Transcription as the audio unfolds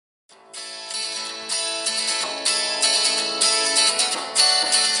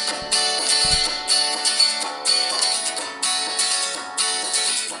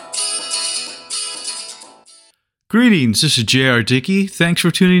Greetings, this is J.R. Dickey. Thanks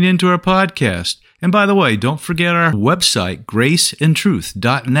for tuning in to our podcast. And by the way, don't forget our website,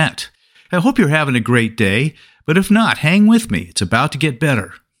 graceandtruth.net. I hope you're having a great day, but if not, hang with me. It's about to get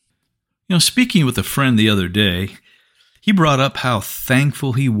better. Speaking with a friend the other day, he brought up how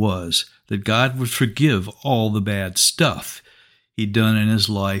thankful he was that God would forgive all the bad stuff he'd done in his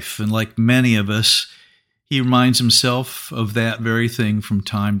life. And like many of us, he reminds himself of that very thing from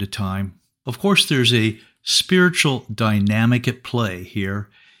time to time. Of course, there's a spiritual dynamic at play here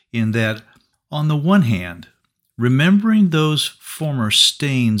in that, on the one hand, remembering those former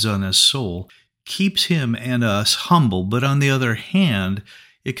stains on his soul keeps him and us humble, but on the other hand,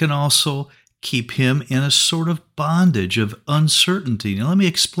 it can also keep him in a sort of bondage of uncertainty. Now, let me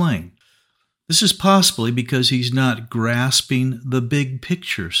explain. This is possibly because he's not grasping the big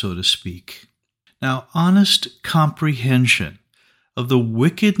picture, so to speak. Now, honest comprehension of the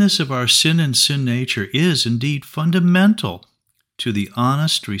wickedness of our sin and sin nature is indeed fundamental to the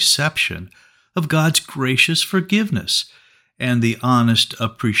honest reception of God's gracious forgiveness and the honest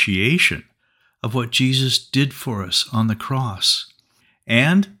appreciation of what Jesus did for us on the cross.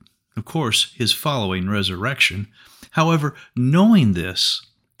 And, of course, his following resurrection. However, knowing this,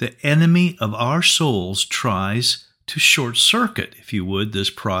 the enemy of our souls tries to short-circuit, if you would, this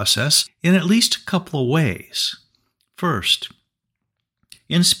process in at least a couple of ways. First,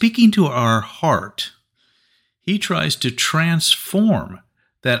 in speaking to our heart, he tries to transform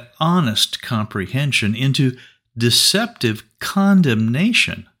that honest comprehension into deceptive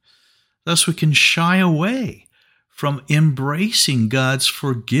condemnation. Thus, we can shy away from embracing God's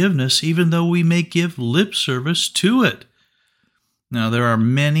forgiveness, even though we may give lip service to it. Now, there are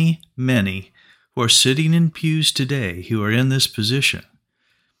many who are sitting in pews today who are in this position.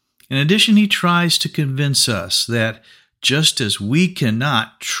 In addition, he tries to convince us that just as we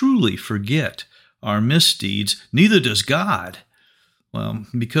cannot truly forget our misdeeds, neither does God. Well,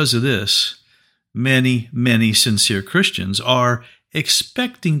 because of this, many sincere Christians are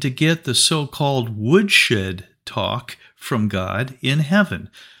expecting to get the so-called woodshed talk from God in heaven,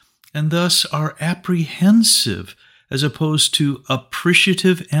 and thus are apprehensive as opposed to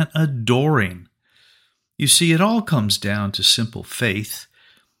appreciative and adoring. You see, it all comes down to simple faith.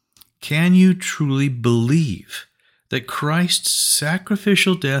 Can you truly believe that Christ's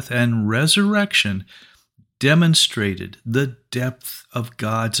sacrificial death and resurrection demonstrated the depth of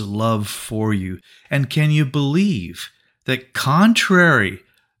God's love for you? And can you believe that contrary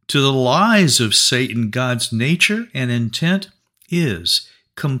to the lies of Satan, God's nature and intent is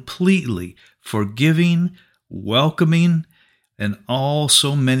completely forgiving, welcoming, and all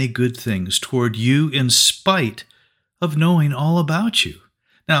so many good things toward you in spite of knowing all about you?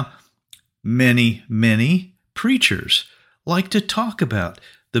 Now, many preachers like to talk about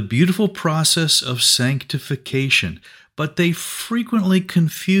the beautiful process of sanctification, but they frequently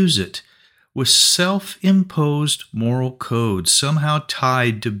confuse it with self-imposed moral codes somehow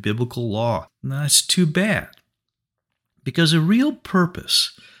tied to biblical law. And that's too bad, because the real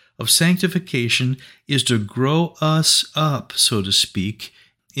purpose of sanctification is to grow us up, so to speak,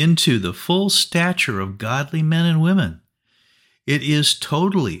 into the full stature of godly men and women. It is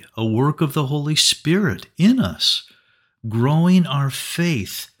totally a work of the Holy Spirit in us, growing our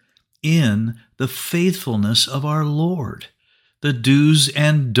faith in the faithfulness of our Lord. The do's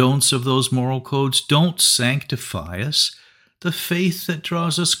and don'ts of those moral codes don't sanctify us. The faith that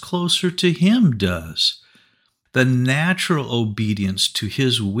draws us closer to Him does. The natural obedience to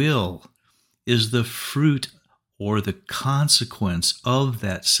His will is the fruit or the consequence of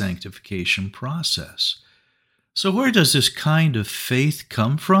that sanctification process. So where does this kind of faith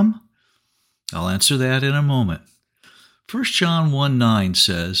come from? I'll answer that in a moment. 1 John 1:9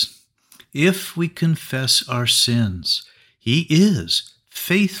 says, "If we confess our sins, He is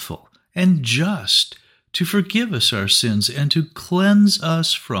faithful and just to forgive us our sins and to cleanse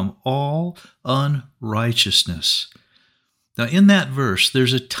us from all unrighteousness." Now, in that verse,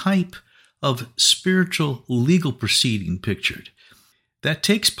 there's a type of spiritual legal proceeding pictured that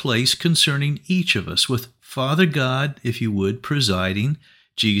takes place concerning each of us, with Father God, if you would, presiding.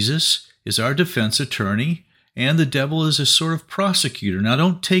 Jesus is our defense attorney, and the devil is a sort of prosecutor. Now,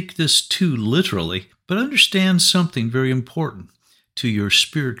 don't take this too literally, but understand something very important to your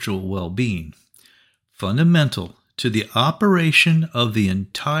spiritual well-being. Fundamental to the operation of the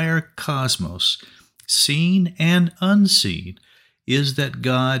entire cosmos, seen and unseen, is that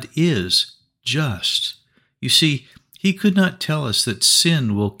God is just. You see, He could not tell us that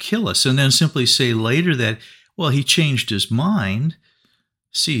sin will kill us and then simply say later that, well, He changed His mind.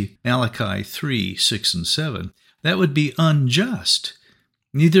 See Malachi 3:6 and 7. That would be unjust.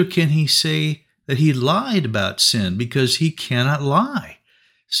 Neither can He say that he lied about sin because he cannot lie.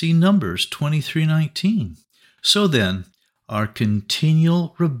 See Numbers 23:19. So then, our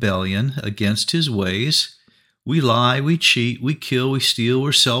continual rebellion against his ways, we lie, we cheat, we kill, we steal,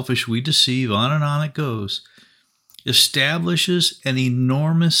 we're selfish, we deceive, on it goes, establishes an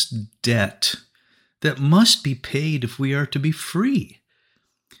enormous debt that must be paid if we are to be free.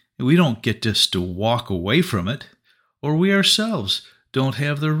 We don't get just to walk away from it, or we ourselves don't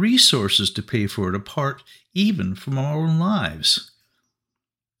have the resources to pay for it apart even from our own lives.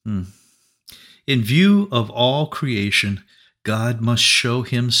 In view of all creation, God must show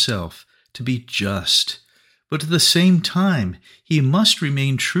himself to be just, but at the same time, he must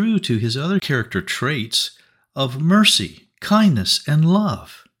remain true to his other character traits of mercy, kindness, and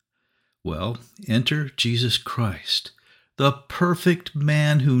love. Well, enter Jesus Christ, the perfect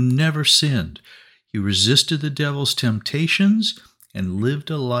man who never sinned. He resisted the devil's temptations and lived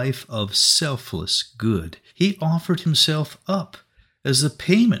a life of selfless good. He offered himself up as the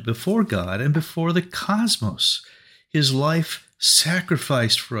payment before God and before the cosmos. His life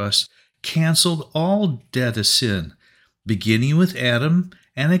sacrificed for us canceled all debt of sin, beginning with Adam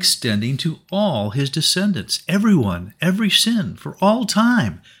and extending to all his descendants, everyone, every sin, for all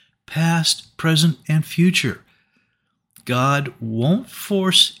time, past, present, and future. God won't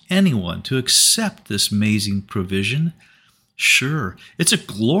force anyone to accept this amazing provision. Sure, it's a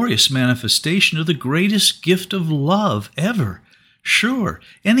glorious manifestation of the greatest gift of love ever. Sure,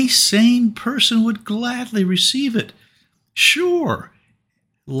 any sane person would gladly receive it. Sure,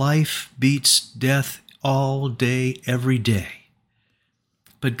 life beats death all day, every day.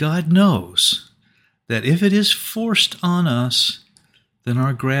 But God knows that if it is forced on us, then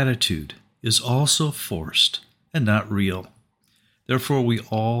our gratitude is also forced and not real. Therefore, we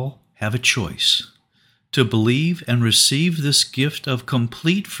all have a choice to believe and receive this gift of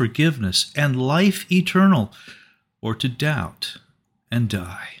complete forgiveness and life eternal, or to doubt and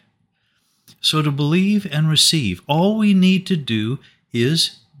die. So to believe and receive, all we need to do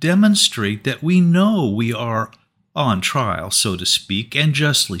is demonstrate that we know we are on trial, so to speak, and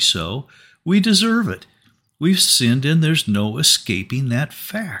justly so. We deserve it. We've sinned and there's no escaping that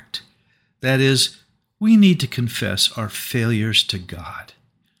fact. That is, we need to confess our failures to God.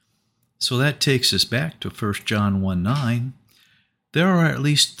 So that takes us back to 1 John 1:9. There are at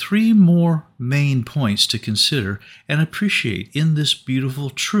least three more main points to consider and appreciate in this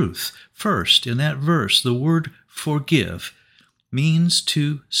beautiful truth. First, in that verse, the word forgive means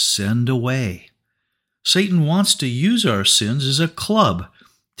to send away. Satan wants to use our sins as a club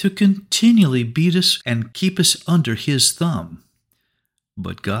to continually beat us and keep us under his thumb.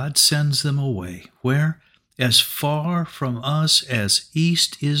 But God sends them away, where? As far from us as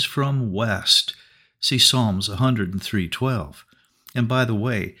east is from west. See Psalms 103:12. And by the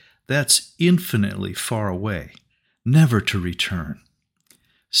way, that's infinitely far away, never to return.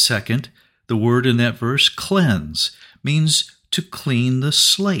 Second, the word in that verse, cleanse, means to clean the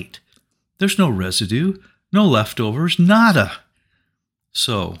slate. There's no residue, no leftovers, nada.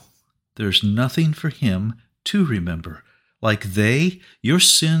 So, there's nothing for him to remember. Like your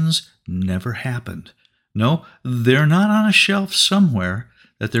sins never happened. No, they're not on a shelf somewhere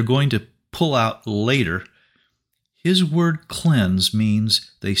that they're going to pull out later. His word cleanse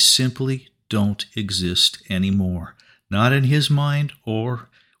means they simply don't exist anymore, not in his mind or,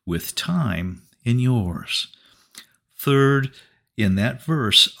 with time, in yours. Third, in that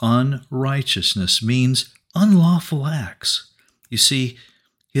verse, unrighteousness means unlawful acts. You see,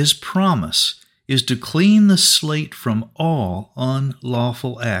 his promise is to clean the slate from all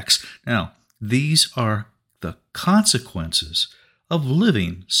unlawful acts. Now, these are the consequences of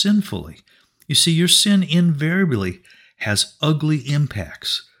living sinfully. You see, your sin invariably has ugly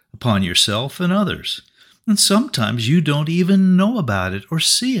impacts upon yourself and others. And sometimes you don't even know about it or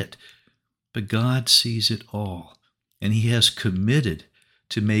see it. But God sees it all, and he has committed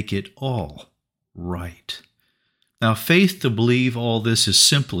to make it all right. Now, faith to believe all this is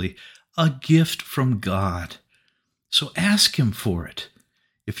simply a gift from God. So ask him for it.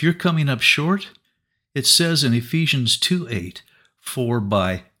 If you're coming up short, it says in Ephesians 2:8, "For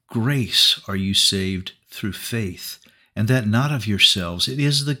by grace are you saved through faith, and that not of yourselves. It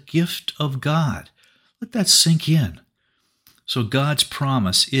is the gift of God." Let that sink in. So God's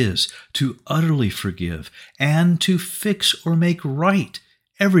promise is to utterly forgive and to fix or make right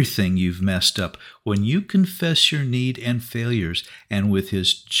everything you've messed up when you confess your need and failures, and with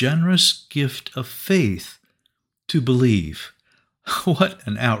his generous gift of faith, to believe. What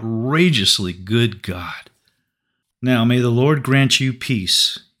an outrageously good God. Now may the Lord grant you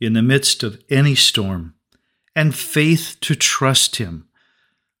peace in the midst of any storm, and faith to trust him.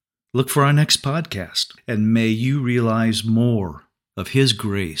 Look for our next podcast, and may you realize more of His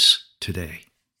grace today.